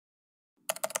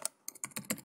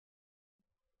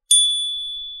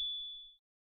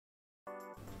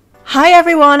Hi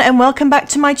everyone, and welcome back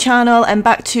to my channel and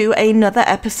back to another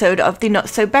episode of the Not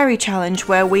So Berry Challenge,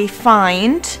 where we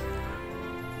find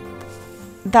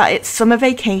that it's summer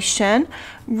vacation.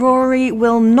 Rory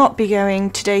will not be going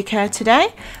to daycare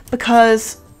today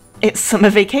because it's summer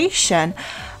vacation.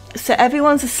 So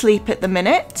everyone's asleep at the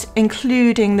minute,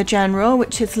 including the general,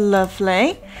 which is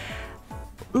lovely.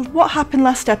 What happened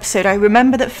last episode? I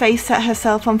remember that Faye set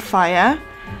herself on fire.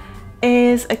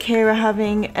 Is Akira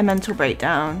having a mental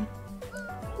breakdown?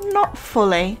 Not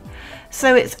fully.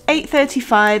 So it's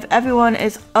 8:35, everyone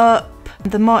is up.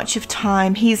 The march of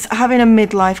time. He's having a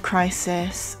midlife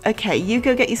crisis. Okay, you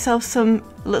go get yourself some,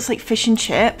 looks like fish and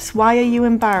chips. Why are you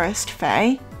embarrassed,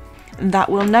 Faye? That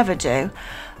will never do.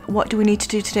 What do we need to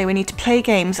do today? We need to play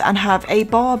games and have a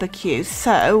barbecue.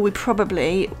 So we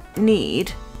probably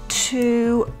need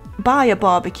to buy a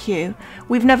barbecue.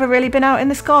 We've never really been out in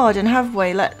this garden, have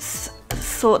we? Let's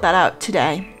sort that out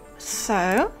today.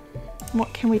 So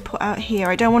what can we put out here?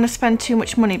 I don't want to spend too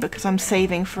much money because I'm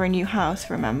saving for a new house,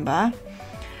 remember.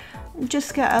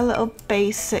 Just get a little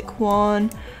basic one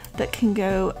that can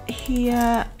go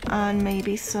here, and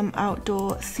maybe some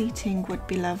outdoor seating would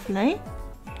be lovely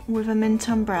with a mint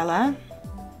umbrella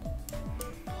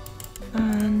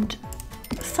and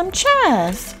some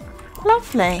chairs.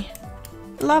 Lovely.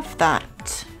 Love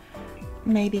that.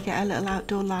 Maybe get a little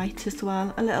outdoor light as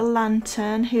well. A little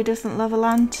lantern. Who doesn't love a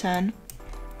lantern?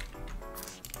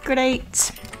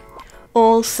 Great.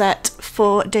 All set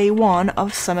for day one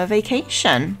of summer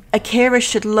vacation. Akira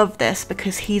should love this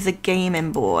because he's a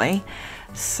gaming boy.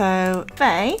 So,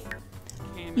 Faye,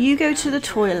 you go to the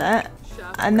toilet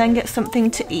and then get something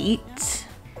to eat.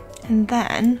 And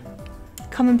then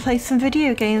come and play some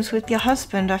video games with your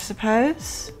husband, I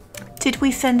suppose. Did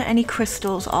we send any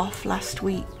crystals off last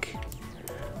week?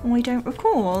 We don't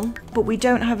recall, but we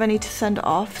don't have any to send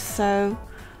off, so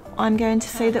I'm going to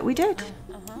say that we did.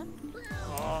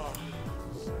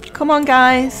 Come on,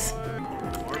 guys.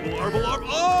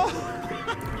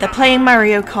 They're playing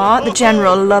Mario Kart. The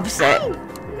general loves it.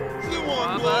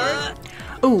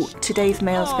 Oh, today's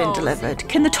mail's been delivered.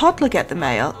 Can the toddler get the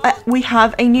mail? We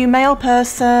have a new mail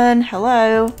person.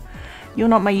 Hello. You're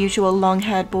not my usual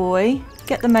long-haired boy.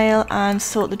 Get the mail and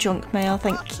sort the junk mail.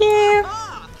 Thank you.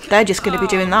 They're just going to be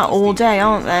doing that all day,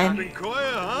 aren't they?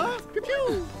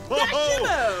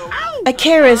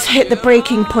 Akira's hit the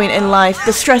breaking point in life.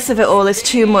 The stress of it all is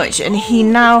too much, and he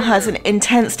now has an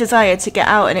intense desire to get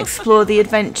out and explore the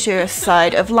adventurous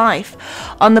side of life.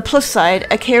 On the plus side,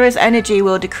 Akira's energy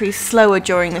will decrease slower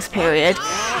during this period.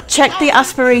 Check the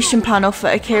aspiration panel for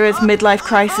Akira's midlife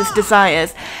crisis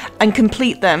desires and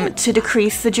complete them to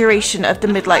decrease the duration of the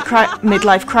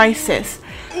midlife crisis.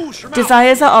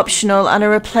 Desires are optional and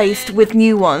are replaced with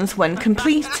new ones when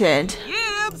completed.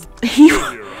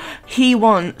 He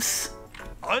wants,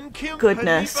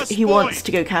 goodness, he wants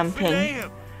to go camping.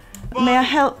 May I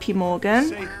help you,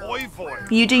 Morgan?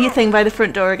 You do your thing by the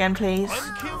front door again, please.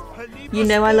 You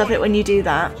know I love it when you do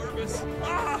that.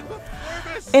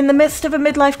 In the midst of a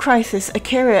midlife crisis,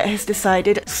 Akira has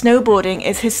decided snowboarding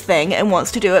is his thing and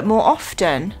wants to do it more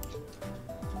often.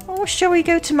 Oh, shall we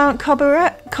go to Mount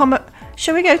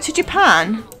Shall we go to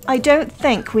Japan? I don't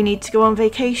think we need to go on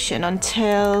vacation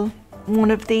until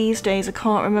one of these days. I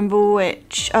can't remember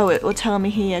which. Oh, it will tell me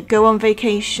here. Go on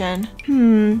vacation.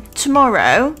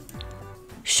 Tomorrow.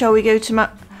 Shall we go to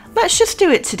Mount... Let's just do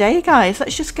it today, guys.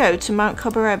 Let's just go to Mount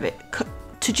Kobarebi,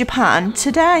 to Japan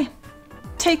today.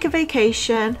 Take a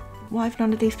vacation. Why have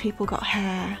none of these people got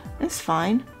hair? It's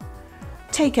fine.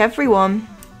 Take everyone.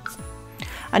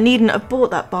 I needn't have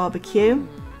bought that barbecue.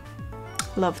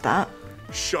 Love that.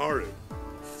 Sharon,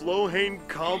 Flohain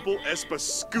Campbell Espa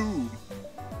Scoob.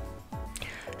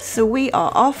 So we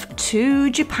are off to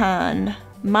Japan,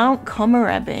 Mount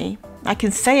Kobarebi. I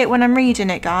can say it when I'm reading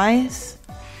it, guys.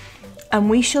 And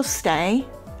we shall stay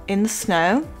in the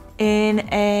snow in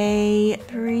a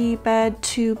 3-bed,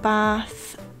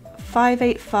 2-bath,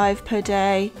 585 per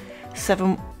day,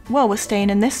 7. Well, we're staying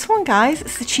in this one, guys.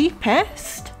 It's the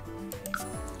cheapest.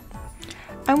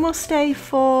 And we'll stay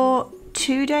for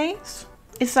 2 days.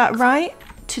 Is that right?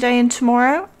 Today and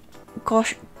tomorrow?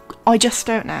 Gosh, I just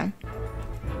don't know.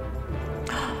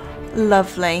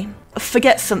 Lovely.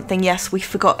 Forget something. Yes, we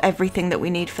forgot everything that we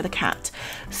need for the cat.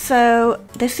 So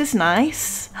this is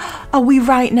nice. Are we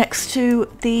right next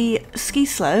to the ski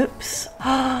slopes?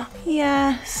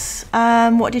 Yes.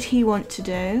 What did he want to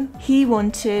do? He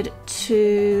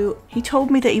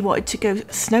told me that he wanted to go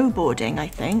snowboarding, I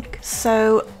think.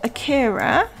 So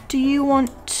Akira, do you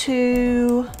want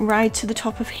to ride to the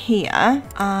top of here?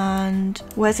 And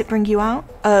where's it bring you out?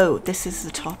 Oh, this is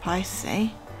the top, I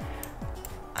see.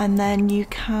 and then you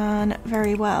can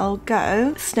very well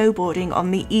go snowboarding on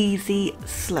the easy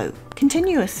slope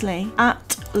continuously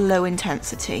at low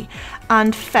intensity.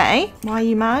 And Faye, why are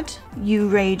you mad? You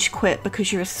rage quit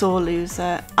because you're a sore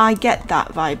loser. I get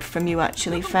that vibe from you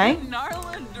actually, Faye.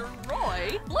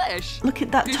 Look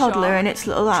at that toddler in its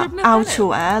little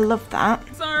outerwear. Love that.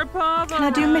 Can I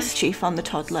do mischief on the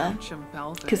toddler?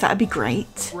 Because that'd be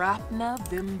great.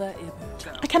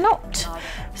 I cannot.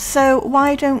 So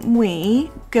why don't we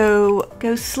go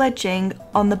sledging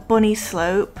on the bunny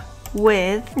slope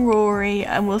with Rory,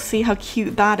 and we'll see how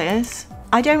cute that is.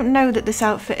 I don't know that this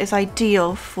outfit is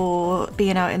ideal for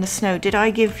being out in the snow. Did I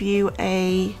give you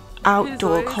a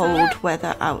outdoor cold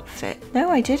weather outfit? No,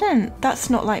 I didn't. That's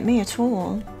not like me at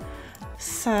all.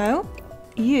 So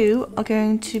you are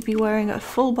going to be wearing a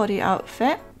full body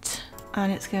outfit,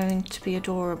 and it's going to be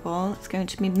adorable. It's going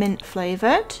to be mint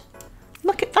flavored.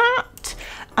 Look at that.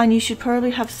 And you should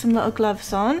probably have some little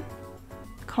gloves on.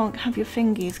 Can't have your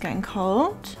fingies getting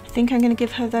cold. I think I'm going to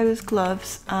give her those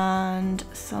gloves and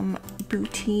some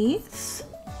booties.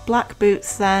 Black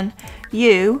boots then.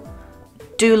 You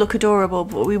do look adorable,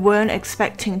 but we weren't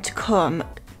expecting to come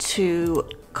to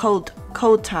cold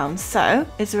town. So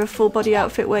is there a full body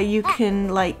outfit where you can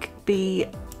like be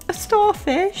a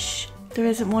starfish? There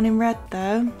isn't one in red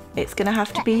though. It's gonna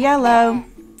have to be yellow.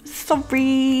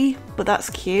 Sorry, but that's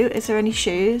cute. Is there any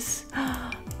shoes?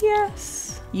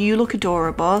 Yes. You look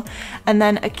adorable. And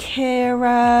then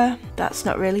Akira, that's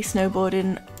not really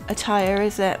snowboarding attire,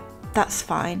 is it? That's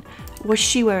fine. Was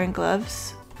she wearing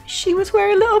gloves? She was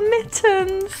wearing little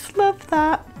mittens. Love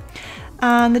that.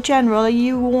 And the general, are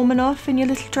you warm enough in your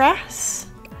little dress?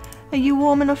 Are you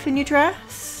warm enough in your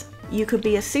dress? You could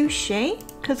be a sushi,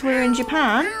 because we're in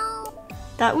Japan.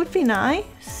 That would be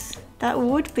nice. That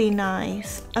would be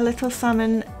nice. A little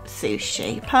salmon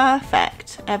sushi.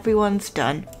 Perfect. Everyone's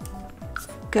done.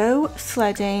 Go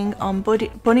sledding on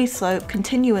bunny slope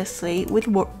continuously with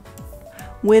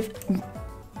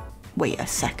wait a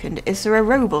second, is there a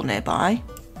roble nearby?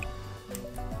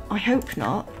 I hope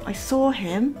not. I saw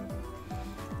him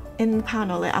in the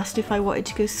panel. It asked if I wanted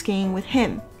to go skiing with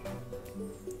him.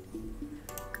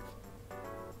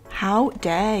 How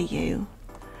dare you?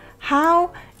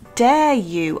 How dare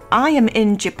you? I am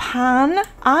in Japan.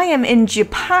 I am in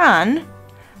Japan.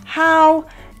 How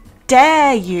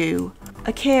dare you?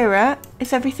 Akira,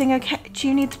 is everything okay? Do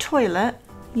you need the toilet?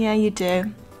 Yeah, you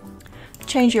do.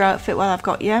 Change your outfit while I've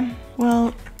got you.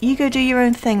 Well, you go do your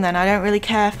own thing then. I don't really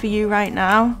care for you right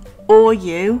now. Or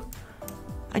you.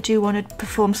 I do want to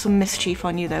perform some mischief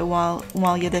on you though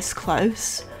while you're this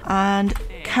close. And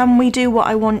can we do what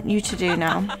I want you to do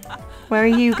now? Where are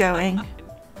you going?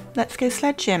 Let's go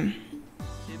sledging.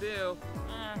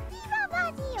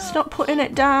 Stop putting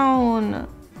it down.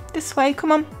 This way,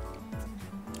 come on.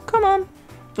 Come on.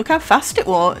 Look how fast it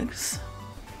walks.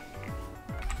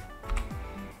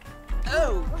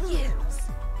 Oh, yes.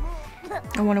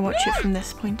 I want to watch it from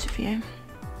this point of view.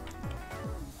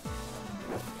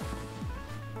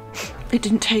 It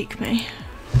didn't take me.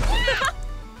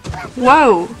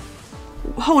 Whoa!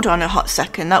 Hold on a hot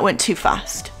second, that went too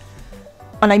fast.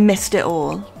 And I missed it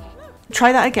all.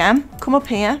 Try that again. Come up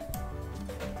here.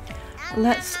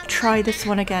 Let's try this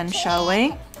one again, shall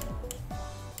we?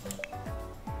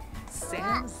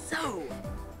 So.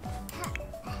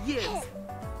 Yes.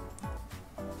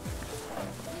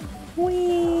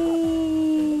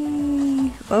 Whee!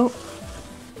 Oh.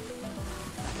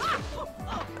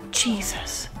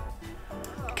 Jesus.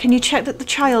 Can you check that the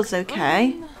child's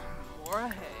okay?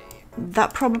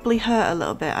 That probably hurt a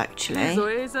little bit, actually.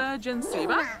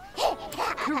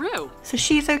 So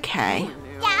she's okay.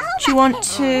 Do you want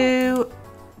to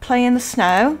play in the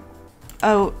snow?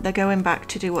 Oh, they're going back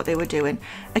to do what they were doing.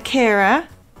 Akira,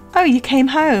 oh, you came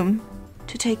home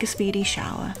to take a speedy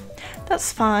shower.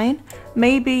 That's fine.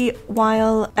 Maybe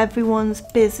while everyone's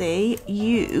busy,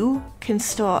 you can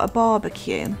start a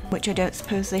barbecue, which I don't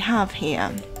suppose they have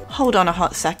here. Hold on a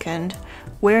hot second.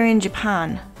 We're in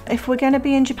Japan. If we're going to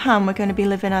be in Japan, we're going to be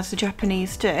living as the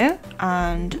Japanese do.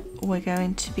 And we're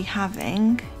going to be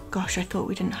having... Gosh, I thought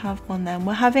we didn't have one then.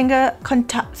 We're having a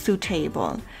kontatsu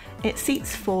table. It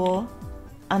seats 4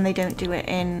 and they don't do it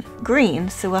in green.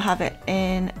 So we'll have it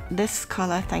in this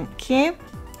colour, thank you.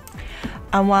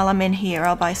 And while I'm in here,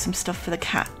 I'll buy some stuff for the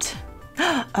cat.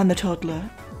 And the toddler.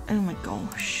 Oh my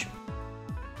gosh.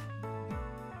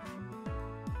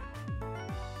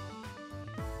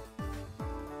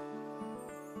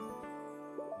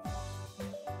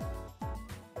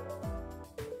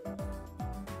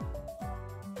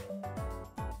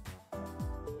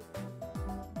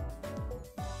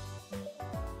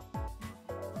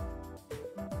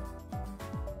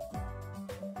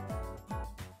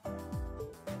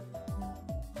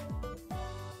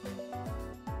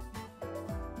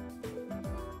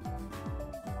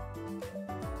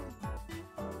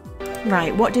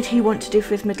 Right, what did he want to do for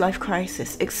his midlife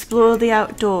crisis? Explore the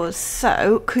outdoors.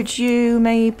 So, could you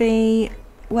maybe...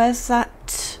 Where's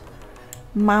that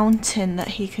mountain that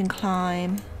he can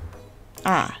climb?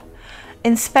 Ah.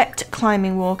 Inspect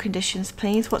climbing wall conditions,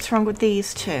 please. What's wrong with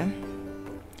these two?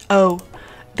 Oh,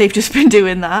 they've just been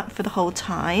doing that for the whole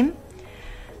time.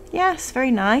 Yes,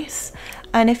 very nice.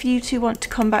 And if you two want to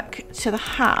come back to the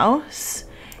house,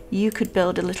 you could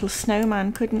build a little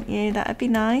snowman, couldn't you? That'd be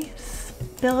nice.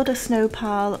 Build a snow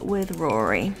pal with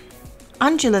Rory.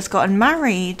 Angela's gotten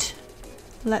married.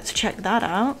 Let's check that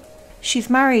out. She's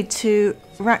married to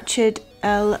Rachid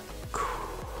El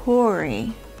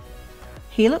Khoury.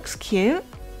 He looks cute.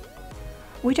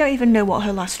 We don't even know what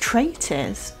her last trait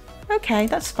is. Okay,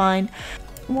 that's fine.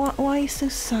 Why are you so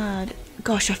sad?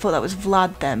 Gosh, I thought that was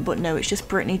Vlad then, but no, it's just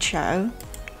Brittany Cho.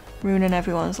 Ruining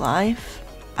everyone's life.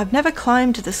 I've never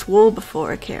climbed this wall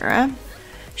before, Akira.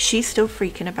 She's still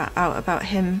freaking out about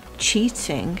him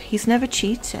cheating. He's never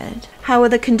cheated. How are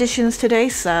the conditions today,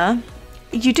 sir?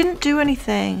 You didn't do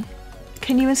anything.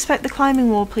 Can you inspect the climbing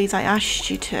wall, please? I asked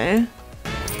you to.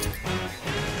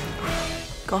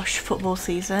 Gosh, football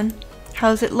season.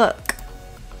 How's it look?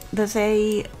 There's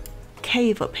a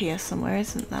cave up here somewhere,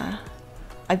 isn't there?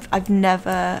 I've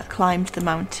never climbed the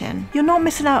mountain. You're not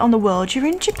missing out on the world, you're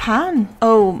in Japan.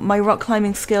 Oh, my rock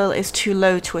climbing skill is too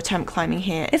low to attempt climbing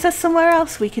here. Is there somewhere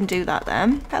else we can do that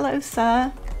then? Hello,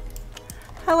 sir.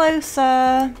 Hello,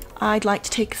 sir. I'd like to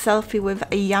take a selfie with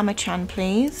a Yama-chan,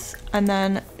 please. And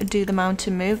then do the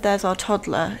mountain move. There's our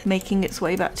toddler making its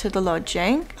way back to the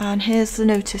lodging. And here's the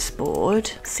notice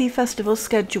board. See festival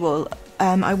schedule.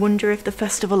 I wonder if the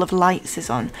Festival of Lights is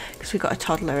on, because we've got a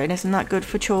toddler in. Isn't that good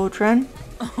for children?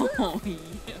 Oh,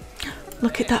 yeah.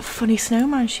 Look at that funny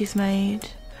snowman she's made.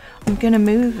 I'm gonna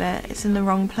move it. It's in the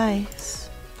wrong place.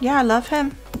 Yeah, I love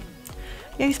him.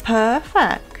 Yeah, he's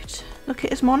perfect. Look at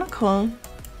his monocle.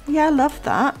 Yeah, I love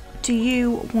that. Do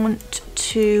you want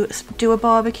to do a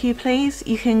barbecue, please?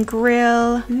 You can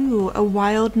grill, a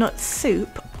wild nut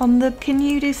soup on the... Can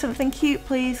you do something cute,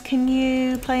 please? Can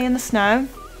you play in the snow?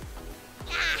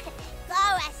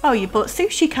 Oh, you bought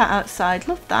Sushi Cat outside.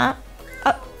 Love that.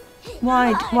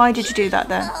 Why did you do that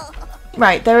then?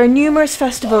 Right, there are numerous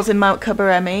festivals in Mount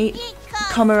Komarebi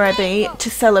to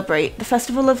celebrate. The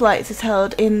Festival of Lights is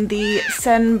held in the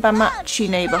Senbamachi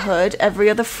neighborhood every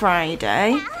other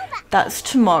Friday. That's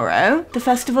tomorrow. The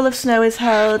Festival of Snow is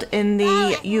held in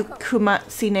the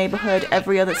Yukumatsu neighborhood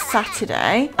every other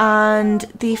Saturday. And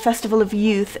the Festival of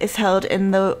Youth is held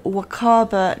in the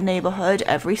Wakaba neighborhood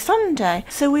every Sunday.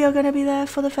 So we are going to be there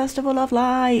for the Festival of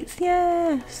Lights.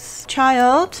 Yes.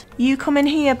 Child, you come in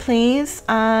here, please.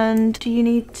 And do you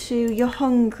need to... You're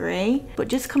hungry, but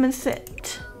just come and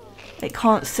sit. It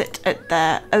can't sit at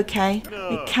there. Okay.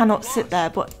 It cannot sit there,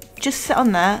 but... Just sit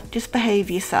on there, just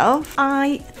behave yourself.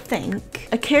 I think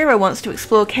Akira wants to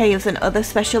explore caves and other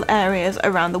special areas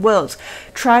around the world.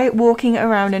 Try walking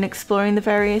around and exploring the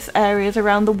various areas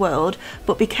around the world,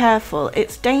 but be careful,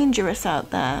 it's dangerous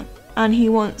out there. And he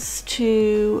wants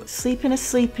to sleep in a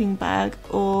sleeping bag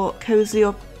or cozy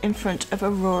up in front of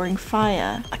a roaring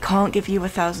fire. I can't give you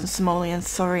 1,000 simoleons,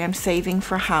 sorry, I'm saving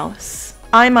for a house.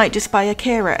 I might just buy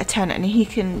Akira a tent and he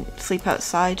can sleep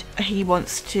outside. He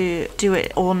wants to do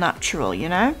it all natural, you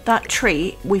know? That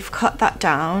tree, we've cut that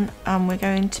down and we're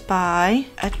going to buy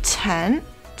a tent.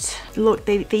 Look,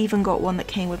 they even got one that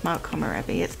came with Mount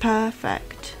Komarebi. It's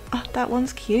perfect. Oh, that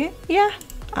one's cute. Yeah.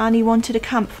 And he wanted a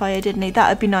campfire, didn't he?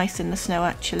 That'd be nice in the snow,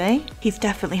 actually. He's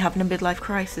definitely having a midlife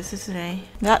crisis, isn't he?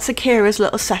 That's Akira's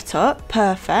little setup.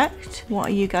 Perfect. What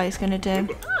are you guys gonna do?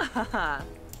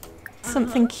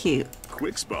 Something cute.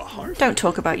 Don't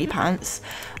talk about your pants.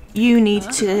 You need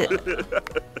to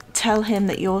tell him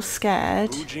that you're scared.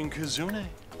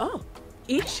 Oh,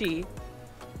 Ishi.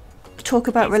 Talk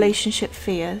about relationship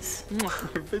fears.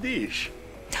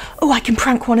 Oh, I can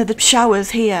prank one of the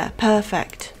showers here.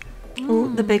 Perfect. Oh,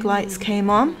 the big lights came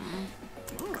on.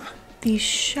 These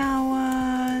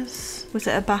showers. Was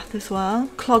it a bath as well?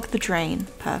 Clog the drain.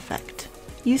 Perfect.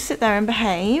 You sit there and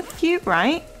behave. Cute,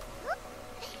 right?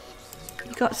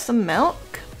 Got some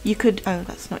milk. You could... Oh,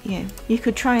 that's not you. You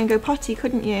could try and go potty,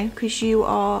 couldn't you? Because you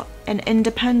are an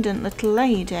independent little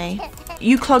lady.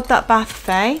 You clogged that bath,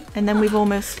 Faye. And then we've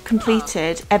almost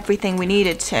completed everything we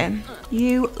needed to.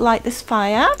 You light this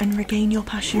fire and regain your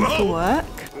passion for work.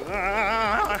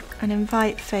 And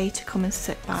invite Faye to come and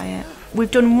sit by it.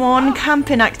 We've done one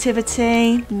camping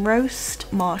activity.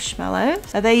 Roast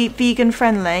marshmallows. Are they vegan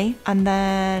friendly? And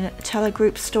then tell a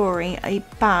group story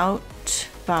about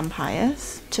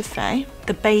vampires to Faye.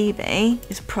 The baby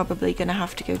is probably going to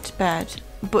have to go to bed.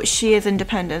 but she is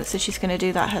independent, so she's going to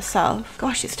do that herself.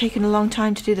 Gosh, it's taken a long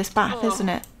time to do this bath, isn't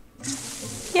it?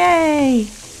 Yay!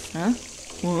 Huh?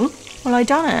 Well, I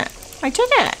done it. I did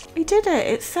it. I did it.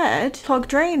 It said clog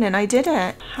drain and I did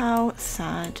it. How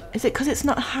sad. Is it because it's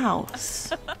not a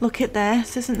house? Look at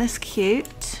this. Isn't this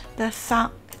cute? They're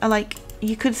sat, like,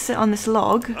 you could sit on this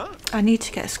log. I need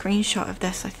to get a screenshot of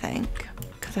this, I think,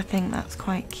 because I think that's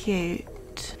quite cute.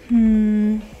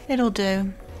 It'll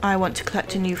do. I want to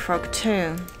collect a new frog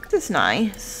too. This is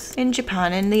nice. In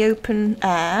Japan, in the open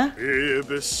air,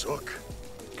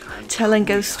 telling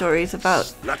ghost stories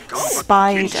about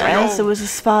spiders. There was a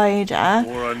spider.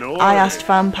 I asked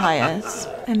vampires.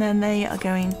 And then they are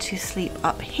going to sleep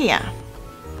up here.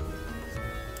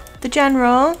 The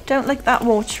general, don't lick that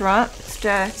water up. It's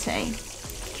dirty.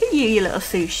 Look at you little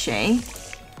sushi.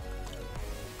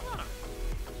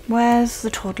 Where's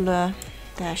the toddler?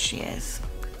 There she is.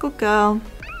 Good girl.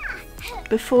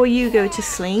 Before you go to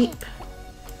sleep,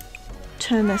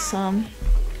 turn this on.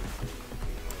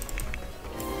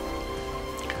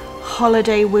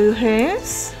 Holiday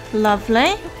woohoos.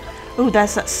 Lovely. Oh,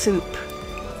 there's that soup.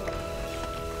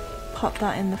 Pop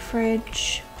that in the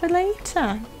fridge for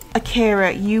later.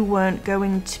 Akira, you weren't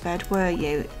going to bed, were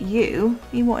you?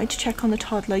 You wanted to check on the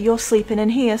toddler. You're sleeping in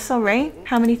here, sorry.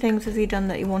 How many things has he done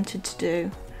that he wanted to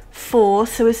do? 4.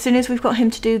 So as soon as we've got him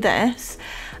to do this,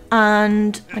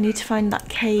 and I need to find that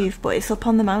cave, but it's up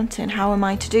on the mountain. How am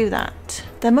I to do that?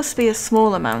 There must be a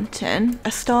smaller mountain,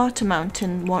 a starter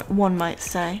mountain, one might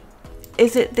say.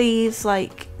 Is it these,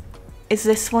 like, is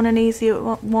this one an easier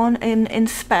one?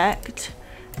 Inspect.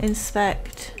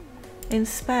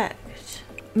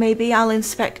 Maybe I'll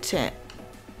inspect it.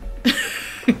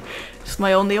 It's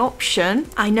my only option.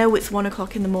 I know it's 1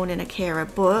 o'clock in the morning, Akira,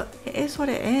 but it is what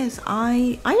it is.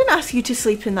 I didn't ask you to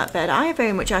sleep in that bed. I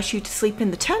very much asked you to sleep in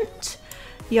the tent,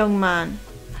 young man.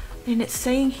 And it's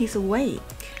saying he's awake.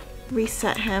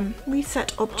 Reset him.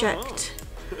 Reset object.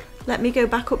 Let me go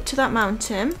back up to that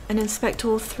mountain and inspect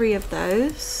all 3 of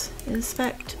those.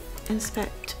 Inspect.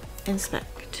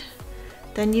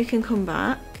 Then you can come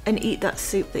back and eat that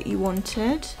soup that you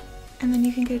wanted. And then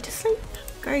you can go to sleep.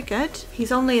 Very good.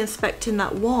 He's only inspecting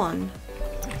that one.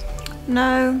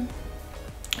 No,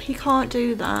 he can't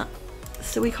do that.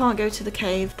 So we can't go to the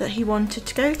cave that he wanted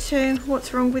to go to.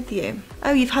 What's wrong with you?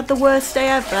 Oh, you've had the worst day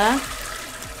ever.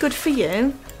 Good for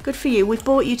you. Good for you. We've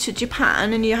brought you to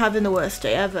Japan and you're having the worst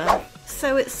day ever.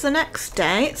 So it's the next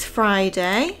day. It's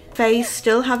Friday. Faye's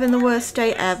still having the worst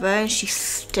day ever and she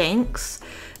stinks.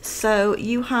 So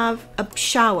you have a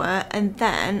shower and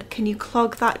then can you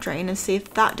clog that drain and see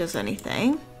if that does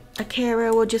anything?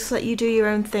 Akira will just let you do your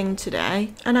own thing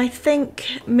today. And I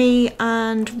think me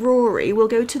and Rory will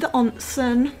go to the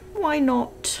onsen. Why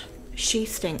not? She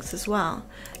stinks as well.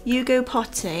 You go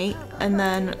potty and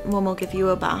then Mum will give you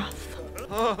a bath.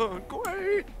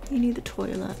 Great. You need the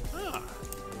toilet.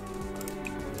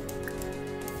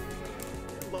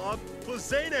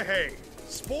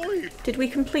 Did we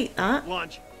complete that?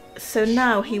 Lunch. So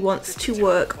now he wants to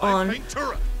work on...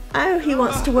 Oh, he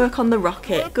wants to work on the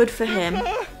rocket. Good for him.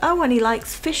 Oh, and he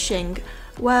likes fishing.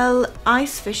 Well,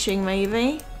 ice fishing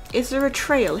maybe. Is there a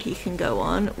trail he can go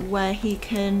on where he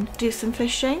can do some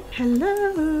fishing?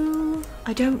 Hello.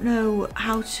 I don't know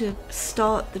how to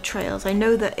start the trails. I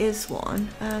know there is one.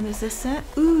 Is this it?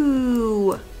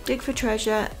 Ooh. Dig for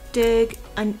treasure. Dig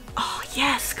and... Oh,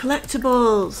 yes,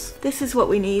 collectibles. This is what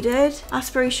we needed.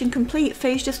 Aspiration complete.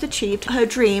 Faye's just achieved her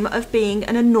dream of being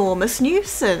an enormous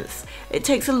nuisance. It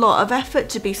takes a lot of effort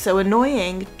to be so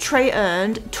annoying. Tray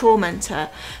earned, tormentor.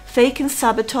 Faye can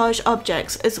sabotage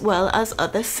objects as well as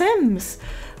other Sims.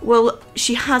 Well,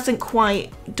 she hasn't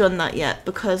quite done that yet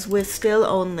because we're still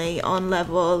only on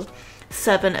level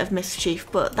 7 of mischief,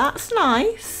 but that's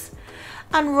nice.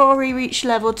 And Rory reached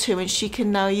level 2 and she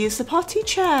can now use the potty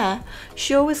chair.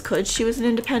 She always could, she was an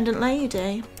independent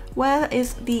lady. Where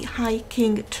is the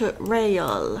hiking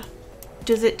trail?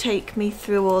 Does it take me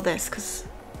through all this? Because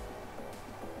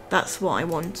that's what I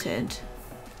wanted.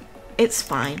 It's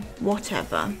fine,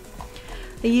 whatever.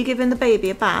 Are you giving the baby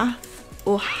a bath?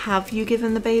 Or have you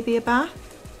given the baby a bath?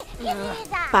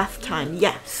 Bath time,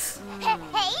 yes.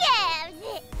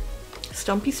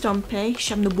 Stompy stompy, she's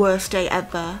having the worst day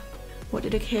ever. What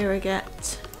did Akira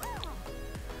get?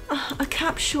 Oh, a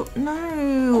capsule,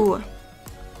 no.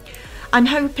 I'm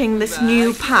hoping this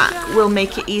new pack will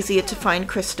make it easier to find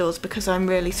crystals because I'm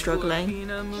really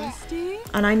struggling.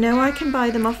 And I know I can buy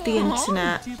them off the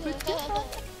internet.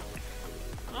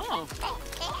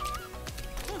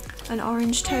 An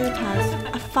orange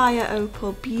topaz, a fire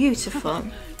opal, beautiful.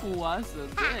 What's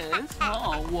this?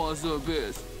 Oh, what's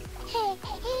this?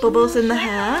 Bubbles in the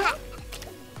hair.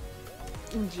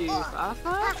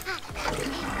 G-Fafa?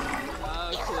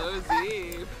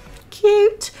 Cozy.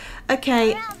 Cute.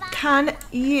 Okay, can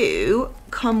you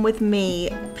come with me,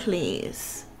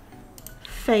 please?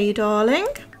 Faye, darling.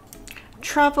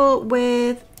 Travel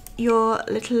with your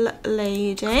little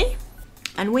lady.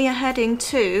 And we are heading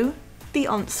to the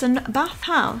onsen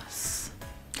bathhouse.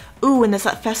 Ooh, and there's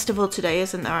that festival today,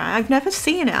 isn't there? I've never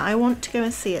seen it. I want to go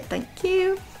and see it. Thank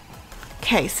you.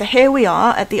 Okay, so here we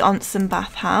are at the onsen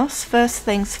bathhouse. First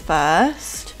things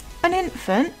first. An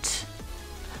infant.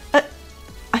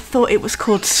 I thought it was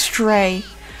called Stray.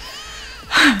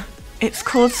 It's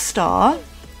called Star.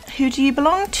 Who do you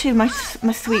belong to, my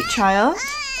sweet child?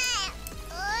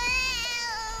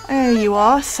 Oh, you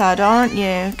are sad, aren't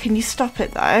you? Can you stop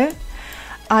it though?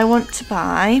 I want to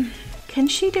buy... Can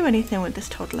she do anything with this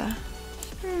toddler?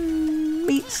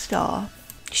 Meet Star.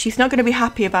 She's not going to be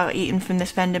happy about eating from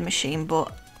this vending machine,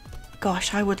 but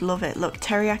gosh, I would love it. Look,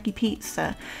 teriyaki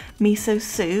pizza, miso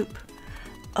soup.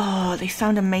 Oh, they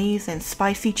sound amazing.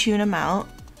 Spicy tuna melt.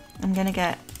 I'm going to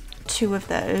get 2 of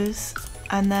those.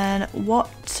 And then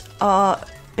what are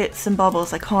bits and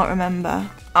bobbles? I can't remember.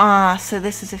 Ah, so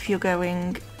this is if you're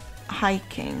going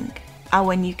hiking. Ah,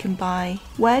 when you can buy...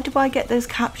 Where do I get those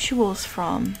capsules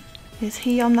from? Is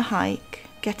he on the hike?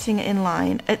 Getting it in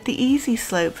line. At the easy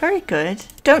slope. Very good.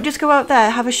 Don't just go out there.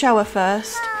 Have a shower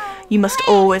first. You must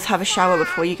always have a shower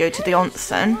before you go to the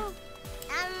onsen.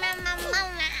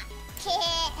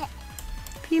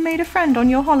 Have you made a friend on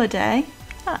your holiday?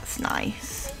 That's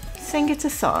nice. Sing it a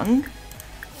song.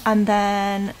 And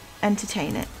then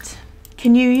entertain it.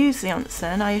 Can you use the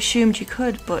onsen? I assumed you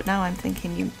could, but now I'm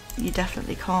thinking you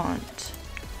definitely can't.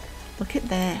 Look at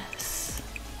this.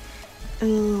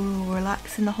 Ooh,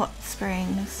 relax in the hot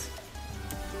springs.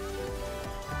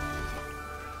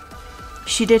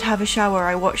 She did have a shower,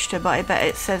 I watched her, but I bet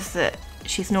it says that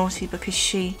she's naughty because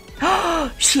she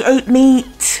ate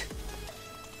meat!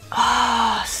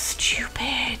 Ah,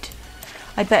 stupid.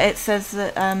 I bet it says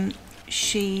that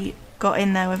she got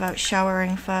in there without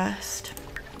showering first.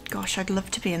 Gosh, I'd love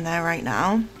to be in there right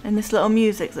now. And this little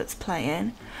music that's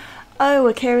playing. Oh,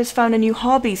 Akira's found a new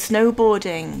hobby,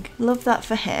 snowboarding. Love that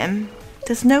for him.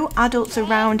 There's no adults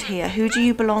around here. Who do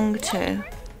you belong to?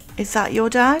 Is that your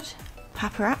dad?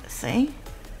 Paparazzi?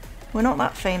 We're not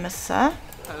that famous, sir.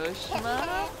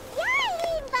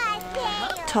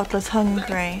 Toddler's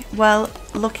hungry. Well,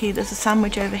 lucky there's a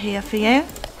sandwich over here for you.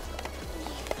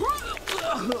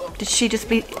 Did she just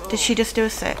do a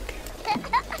sick?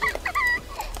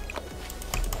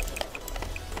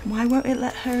 Why won't it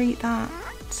let her eat that?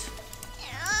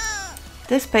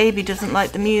 This baby doesn't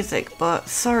like the music, but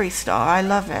sorry, Star, I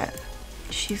love it.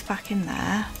 She's back in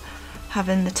there,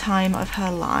 having the time of her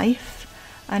life.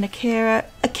 And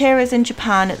Akira's in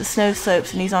Japan at the snow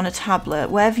slopes and he's on a tablet.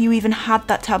 Where have you even had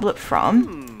that tablet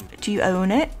from? Do you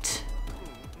own it?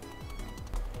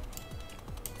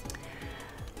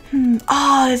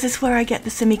 Oh, is this where I get the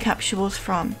Simsie capsules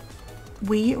from?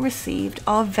 We received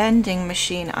our vending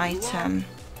machine item.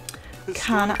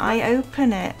 Can I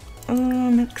open it? Oh,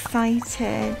 I'm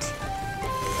excited.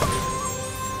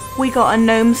 We got a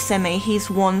gnome Simsie. He's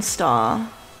 1 star.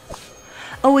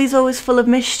 Oh, he's always full of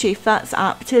mischief. That's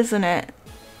apt, isn't it?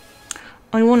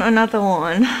 I want another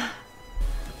one. I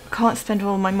can't spend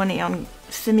all my money on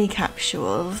Simsie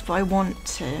capsules, but I want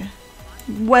to.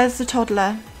 Where's the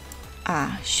toddler?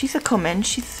 Ah, she's a-coming.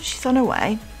 She's on her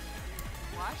way.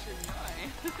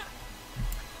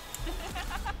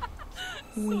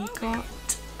 We got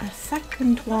a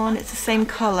second one. It's the same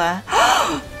colour.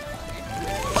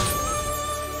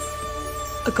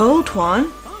 A gold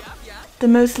one? The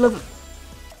most love...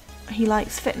 He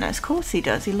likes fitness. Of course he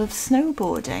does. He loves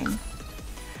snowboarding.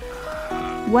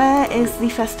 Where is the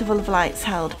Festival of Lights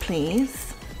held,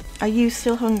 please? Are you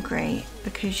still hungry?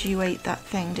 Because you ate that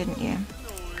thing, didn't you?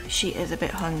 She is a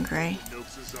bit hungry.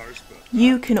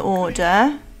 You can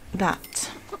order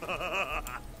that.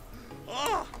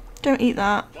 Don't eat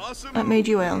that. That made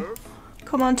you ill.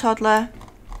 Come on, toddler.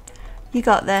 You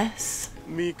got this.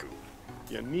 I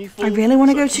really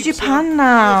want to go to Japan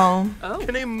now. The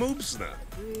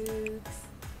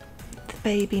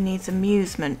baby needs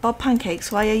amusement. Bob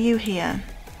Pancakes, why are you here?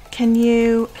 Can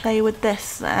you play with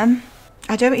this then?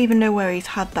 I don't even know where he's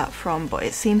had that from, but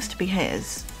it seems to be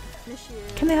his.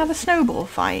 Can they have a snowball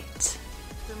fight?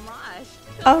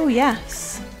 Oh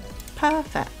yes.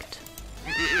 Perfect.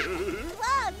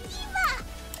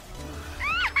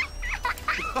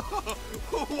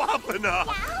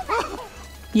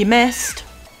 You missed.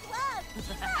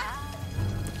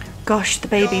 Gosh, the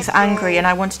baby's angry and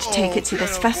I wanted to take it to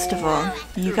this festival.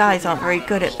 You guys aren't very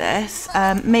good at this.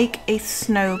 Make a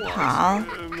snow pal.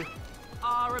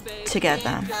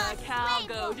 together.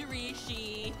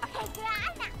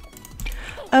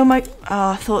 Oh my, oh,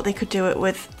 I thought they could do it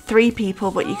with 3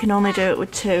 people, but you can only do it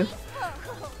with 2.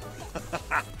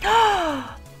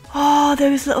 Oh,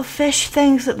 those little fish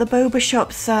things that the boba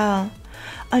shops sell.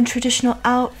 And traditional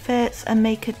outfits, and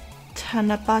make a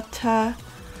tanabata,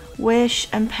 wish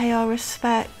and pay our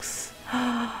respects.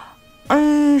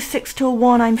 Oh, 6 to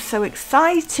 1, I'm so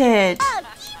excited.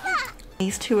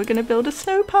 These 2 are going to build a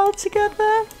snow pile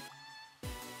together.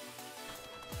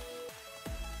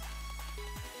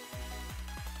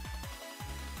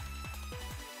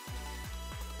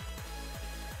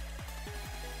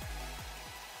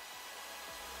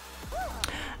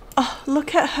 Oh,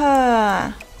 look at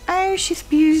her. Oh, she's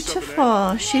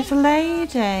beautiful. She's a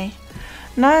lady.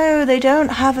 No, they don't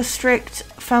have a strict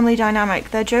family dynamic.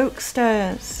 They're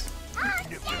jokesters.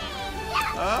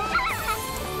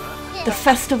 The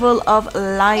Festival of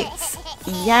Lights.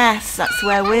 Yes, that's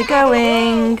where we're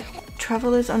going.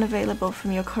 Travel is unavailable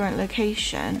from your current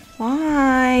location.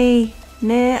 Why?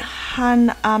 Near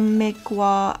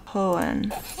Hanamigwa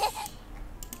Hoenn.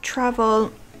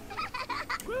 Travel.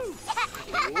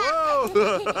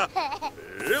 Whoa!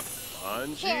 Yep,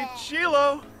 Anji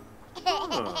Chilo.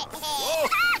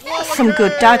 That's some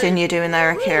good dadding you're doing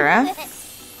there, Akira.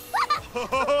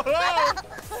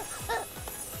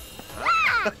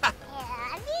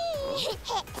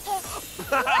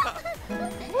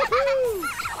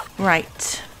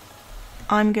 Right.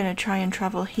 I'm gonna try and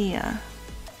travel here.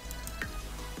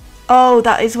 Oh,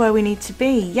 that is where we need to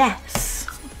be. Yes.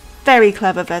 Very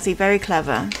clever, Vezzy. Very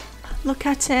clever. Look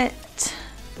at it.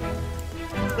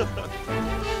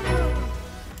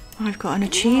 I've got an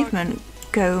achievement.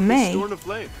 Go me.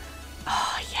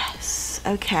 Oh, yes.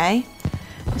 Okay.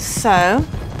 So,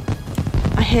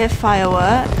 I hear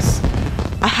fireworks.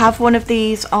 I have one of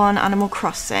these on Animal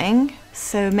Crossing.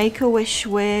 So, make a wish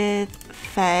with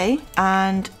Faye,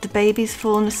 and the baby's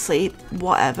fallen asleep.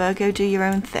 Whatever. Go do your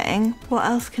own thing. What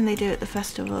else can they do at the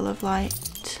Festival of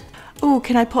Light? Oh,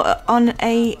 can I put on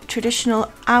a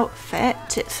traditional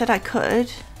outfit? It said I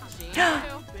could.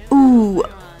 Ooh,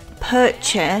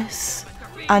 purchase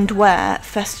and wear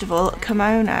festival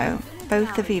kimono.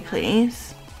 Both of you,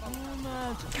 please.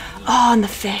 Oh, and the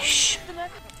fish.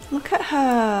 Look at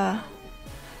her.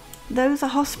 Those are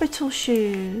hospital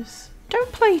shoes.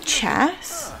 Don't play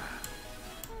chess.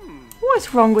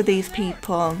 What's wrong with these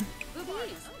people?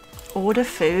 Order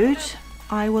food.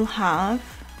 I will have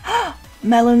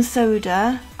melon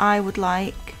soda. I would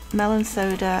like melon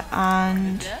soda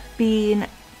and bean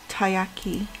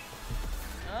taiyaki.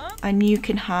 And you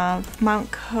can have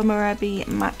Mount Komorebi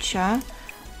matcha,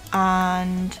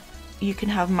 and you can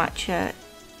have matcha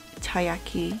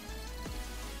taiyaki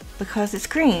because it's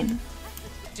green.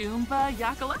 Doomba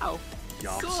Yakalao.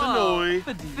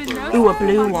 Ooh, a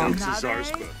blue one.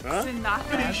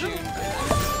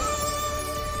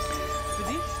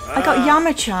 I got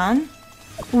Yamachan.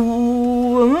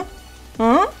 Ooh,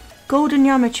 huh? Golden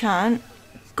Yamachan.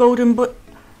 Golden but.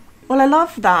 Well, I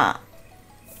love that.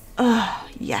 Ugh,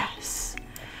 yes.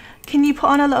 Can you put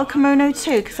on a little kimono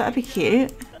too? Because that'd be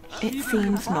cute. It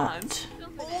seems not.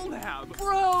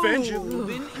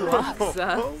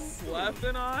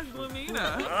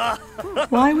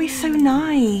 Why are we so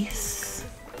nice?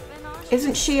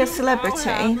 Isn't she a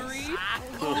celebrity?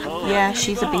 Yeah,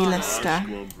 she's a B-lister.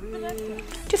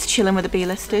 Just chilling with the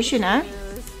B-listers, you know.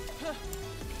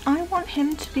 I want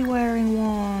him to be wearing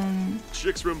one.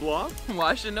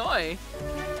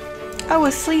 Oh, a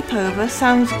sleepover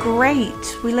sounds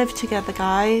great. We live together,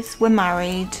 guys. We're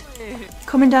married.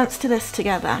 Come and dance to this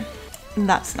together.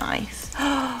 That's nice.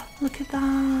 Look at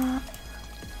that.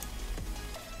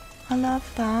 I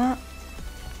love that.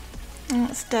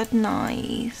 That's dead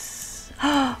nice.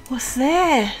 What's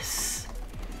this?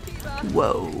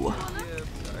 Whoa.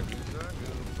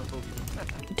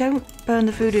 Don't burn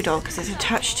the voodoo doll because it's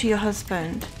attached to your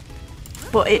husband.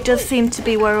 But it does seem to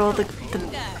be where all the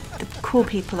cool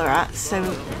people are at, so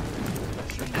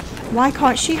why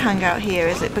can't she hang out here?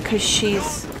 Is it because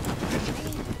she's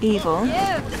evil?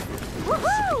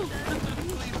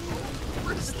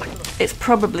 It's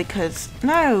probably because...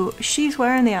 No, she's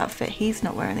wearing the outfit. He's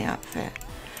not wearing the outfit.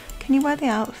 Can you wear the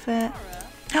outfit?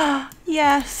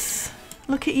 Yes!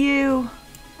 Look at you.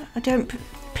 I don't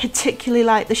particularly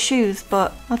like the shoes,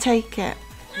 but I'll take it.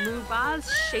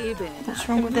 What's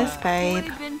wrong with this,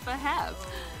 babe?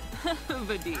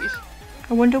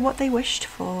 I wonder what they wished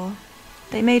for.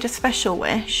 They made a special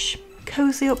wish.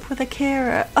 Cozy up with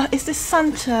Akira. Is this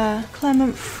Santa?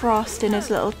 Clement Frost in his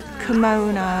little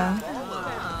kimono.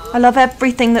 I love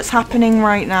everything that's happening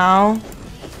right now.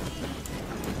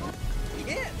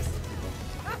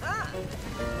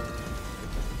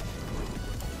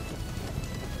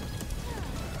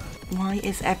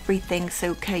 is everything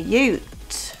so cute?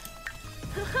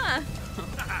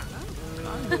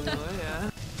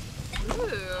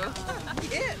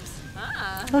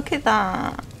 Look at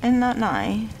that. Isn't that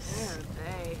nice?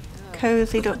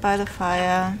 Cozied up by the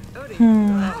fire.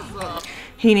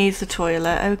 He needs the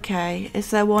toilet. Okay.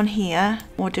 Is there one here?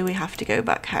 Or do we have to go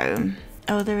back home?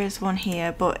 Oh, there is one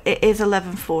here, but it is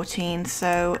 11:14,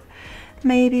 so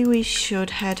maybe we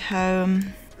should head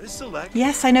home.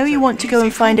 Yes, I know you want to go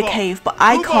and find a cave, but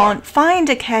I can't find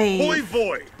a cave.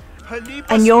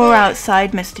 And you're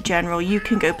outside, Mr. General. You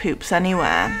can go poops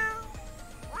anywhere.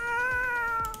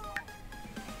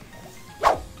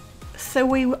 So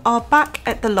we are back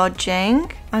at the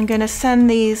lodging. I'm going to send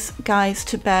these guys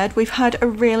to bed. We've had a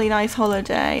really nice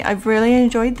holiday. I've really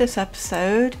enjoyed this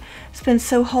episode. It's been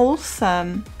so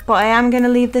wholesome. But I am going to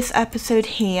leave this episode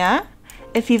here.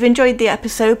 If you've enjoyed the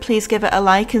episode, please give it a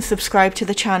like and subscribe to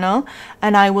the channel.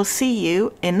 And I will see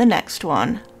you in the next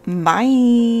one.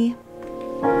 Bye.